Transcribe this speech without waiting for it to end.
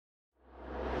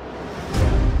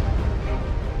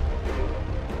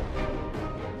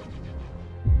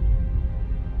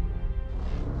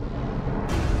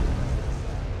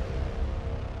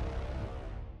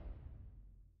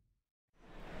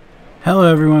Hello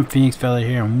everyone, Phoenix Fella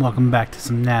here, and welcome back to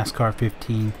some NASCAR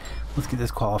 15. Let's get this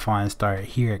qualifying started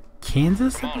here at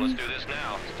Kansas. Come on, let's do this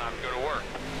now. It's time to go to work.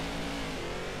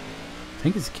 I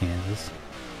think it's Kansas.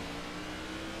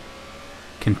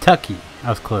 Kentucky.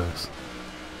 I was close.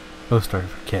 Both started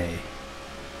for K.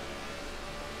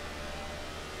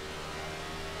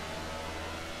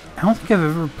 I don't think I've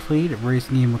ever played a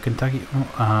racing game with Kentucky.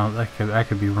 I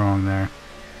could be wrong there.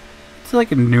 It's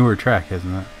like a newer track,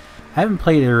 isn't it? I haven't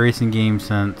played a racing game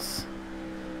since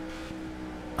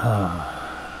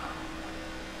I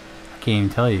can't even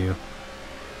tell you.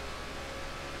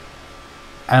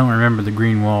 I don't remember the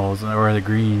green walls or the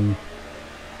green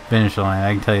finish line,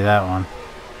 I can tell you that one.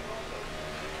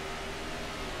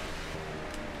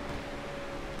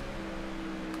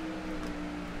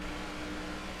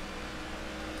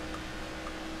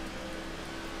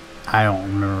 I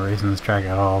don't remember racing this track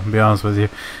at all, to be honest with you.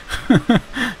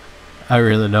 I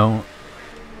really don't.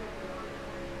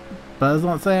 But that's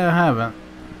not saying I haven't.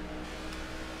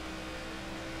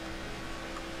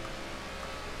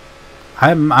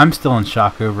 I'm still in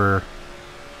shock over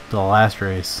the last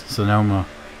race, Sonoma.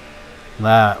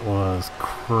 That was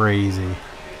crazy.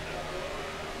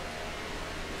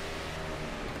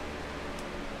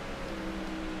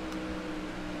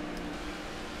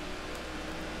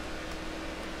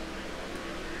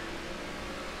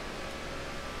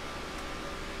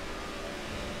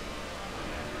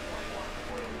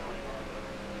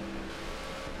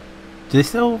 Do they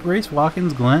still race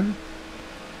Watkins Glen?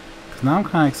 Because now I'm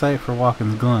kind of excited for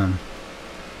Watkins Glen.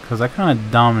 Because I kind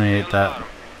of dominated that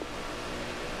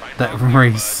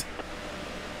race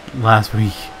last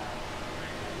week.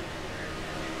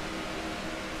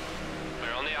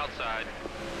 Clear on the outside.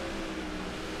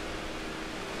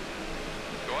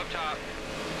 Go up top.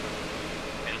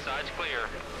 Inside's clear.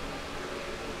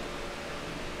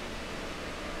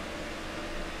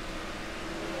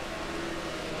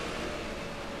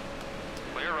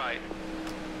 Clear right.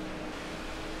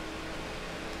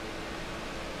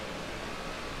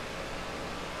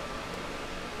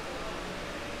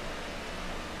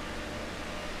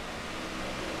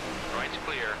 Right's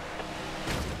clear.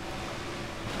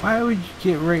 Why would you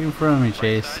get right in front of me, Right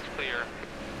Chase? side's clear.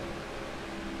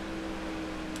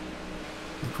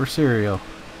 For cereal.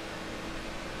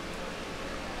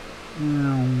 Clear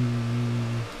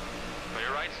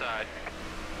right side.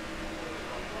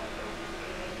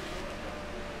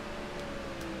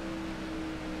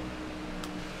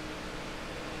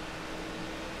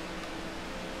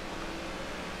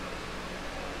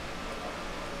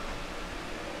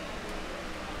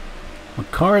 A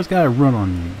car's got to run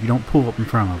on you. You don't pull up in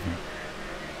front of you.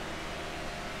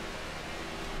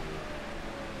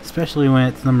 Especially when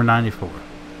it's number 94.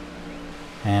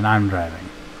 And I'm driving.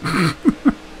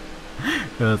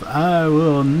 Because I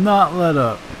will not let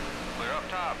up. Clear up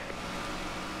top.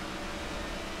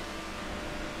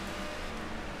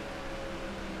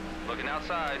 Looking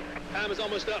outside. Time is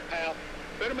almost up, pal.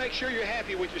 Better make sure you're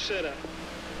happy with your setup.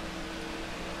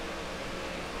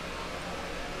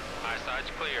 High side's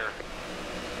clear.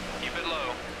 Keep it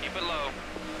low. Keep it low.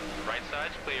 Right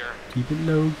side's clear. Keep it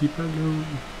low, keep it low.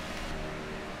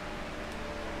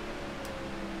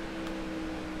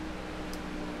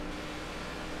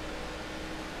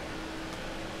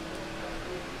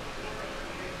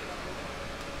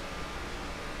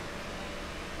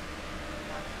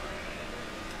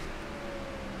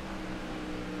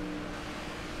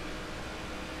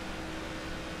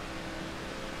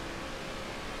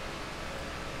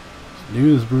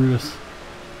 Do this, Brutus.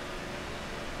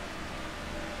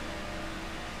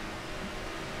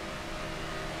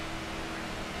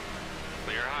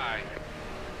 Clear high.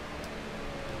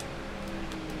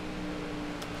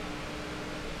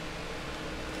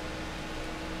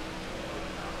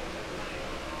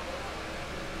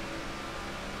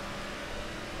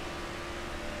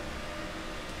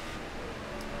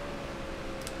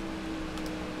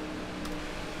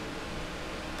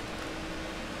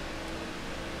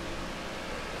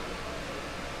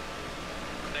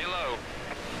 Stay low.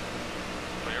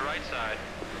 Clear right side.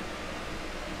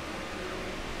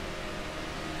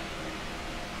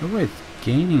 Nobody's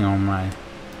gaining on my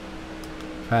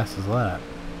fastest lap.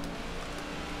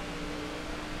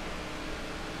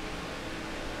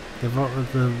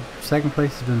 The second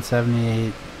place has been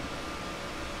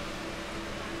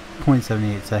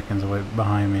 78.78 seconds away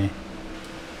behind me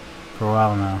for a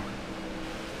while now.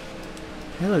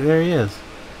 Hey, look, there he is.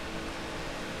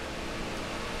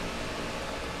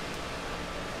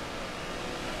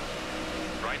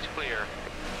 Right's clear.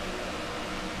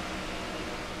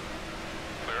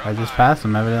 Clear up I just high. passed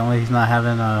him. Evidently, he's not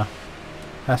having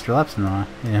faster laps than I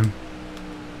am.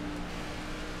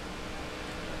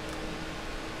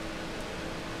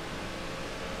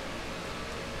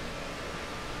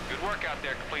 Good work out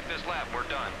there. Complete this lap. We're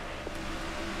done.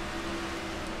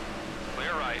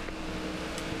 Clear right.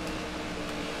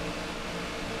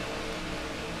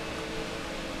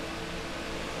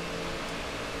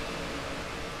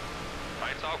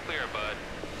 Right's all clear, bud.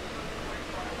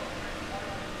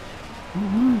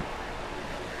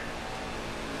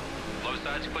 Low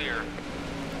side's clear.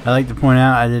 I like to point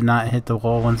out I did not hit the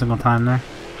wall one single time there.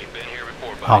 We've been here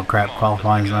before, buddy. Oh crap,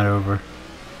 qualifying's not over.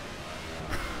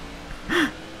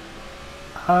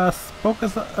 Spoke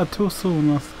as a too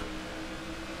soon.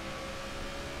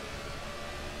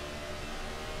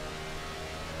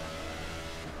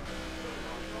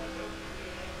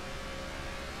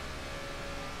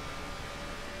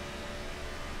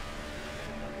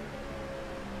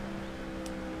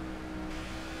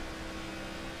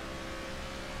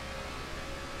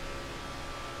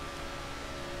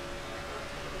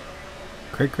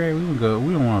 Cray, we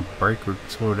don't want to break or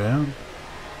slow down.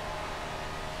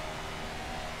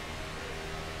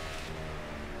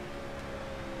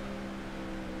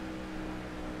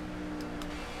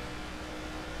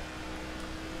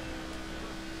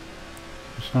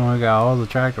 Just when we got all the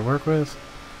track to work with.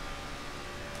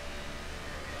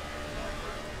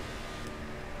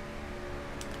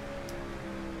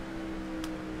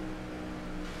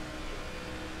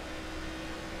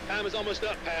 Time is almost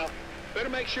up, pal. Better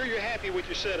make sure you're happy with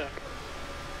your setup.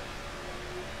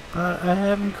 But I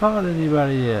haven't caught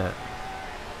anybody yet.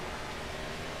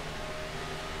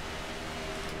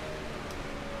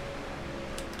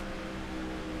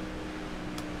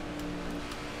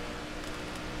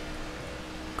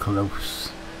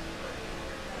 Close.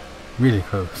 Really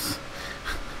close.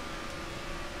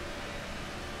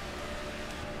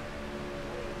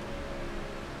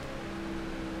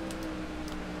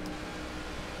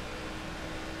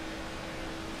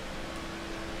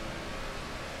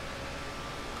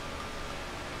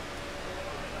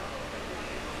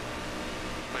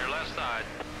 Clear left side.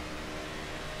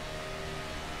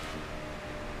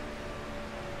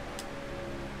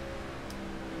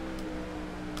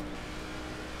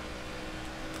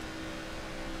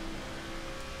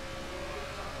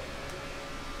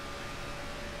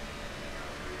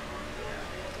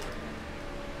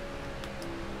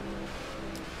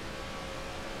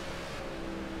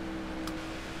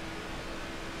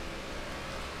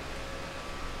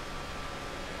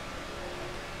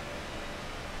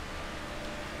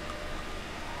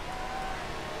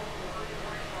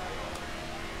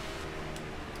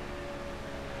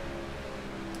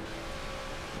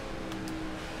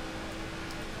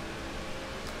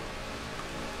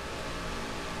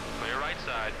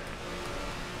 Side.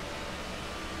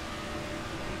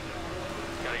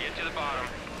 Gotta get to the bottom.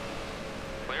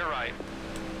 Clear right.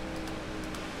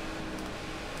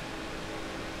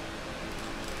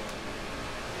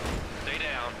 Stay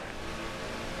down.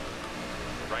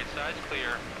 Right side's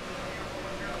clear.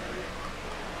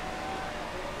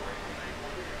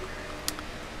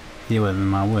 He wasn't in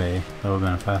my way. That would have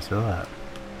been a faster lap.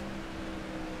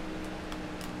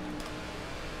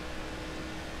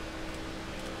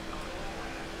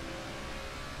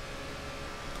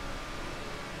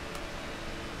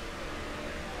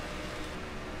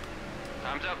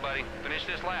 Time's up, buddy. Finish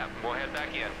this lap. We'll head back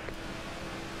in.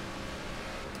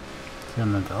 See,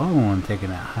 I'm not the only one taking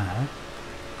that high.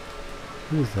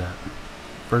 Who is that?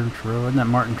 Furniture Row? Isn't that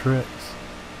Martin Tricks?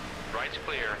 Right's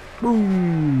clear.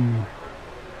 Boom!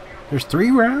 There's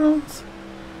 3 rounds?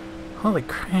 Holy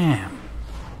crap.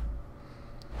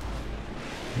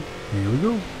 Here we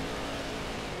go.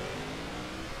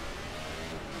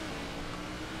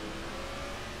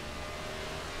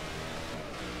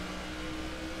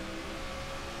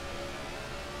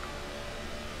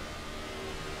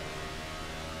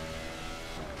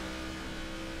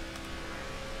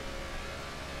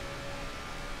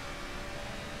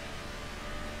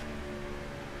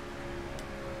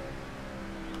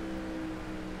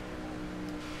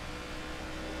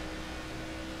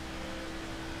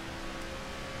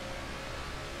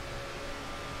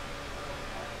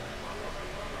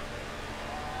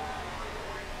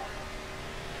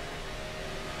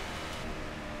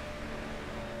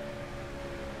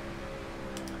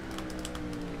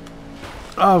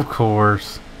 Of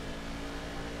course.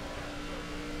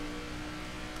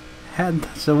 Hadn't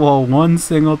touched the wall one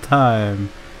single time.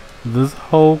 This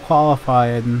whole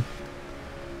qualifying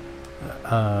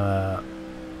Time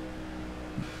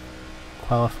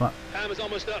is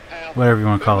almost up, pal. whatever you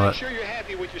want to call Make it. sure you're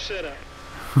happy with your setup.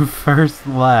 First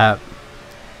lap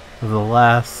of the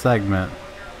last segment,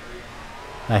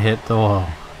 I hit the wall.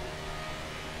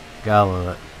 Gotta love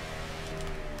it.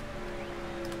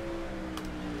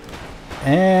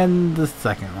 And the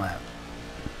second lap.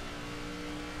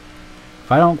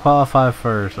 If I don't qualify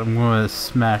first, I'm going to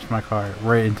smash my car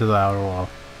right into the outer wall.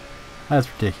 That's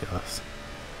ridiculous.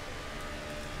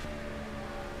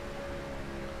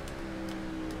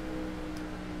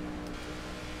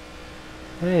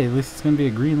 Hey, at least it's going to be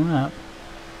a green lap.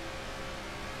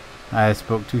 I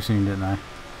spoke too soon, didn't I?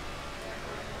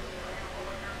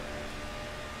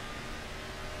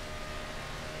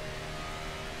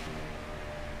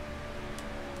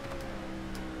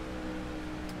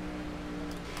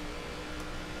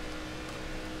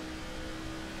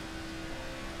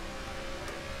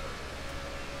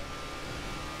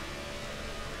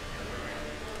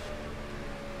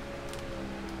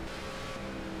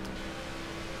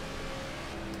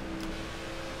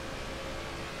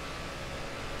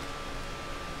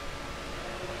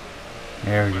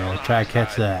 There we go. Try to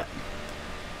catch that.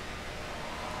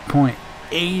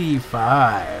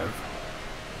 .85.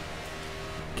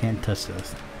 Can't touch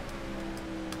this.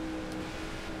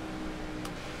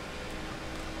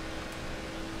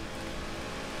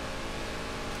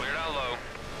 Clear down low.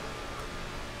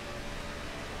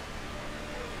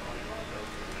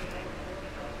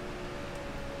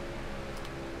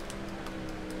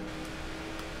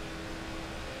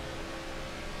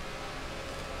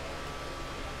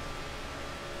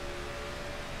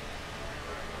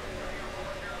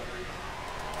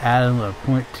 Adding a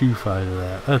 .25 to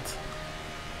that. That's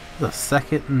a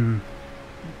second and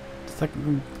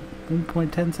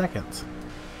 1.10 seconds.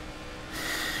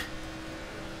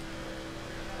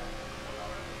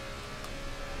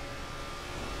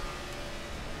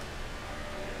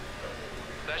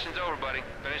 Session's over, buddy.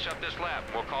 Finish up this lap.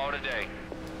 We'll call it a day.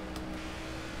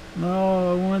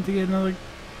 No, I wanted to get another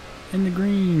in the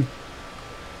green.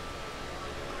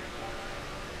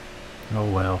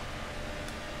 Oh well.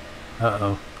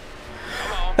 Uh-oh.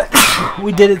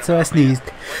 We did it, so I sneezed.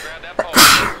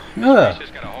 Ugh.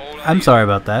 I'm sorry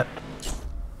about that.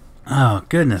 Oh,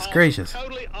 goodness gracious.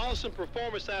 Totally awesome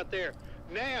performance out there.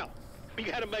 Now, we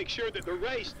got to make sure that the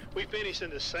race we finish in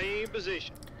the same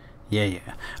position. Yeah.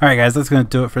 Alright guys, that's going to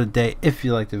do it for the day. If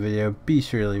you liked the video, be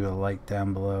sure to leave a like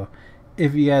down below.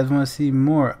 If you guys want to see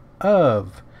more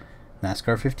of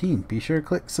NASCAR 15, be sure to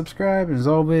click subscribe. And as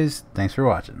always, thanks for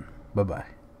watching. Bye-bye.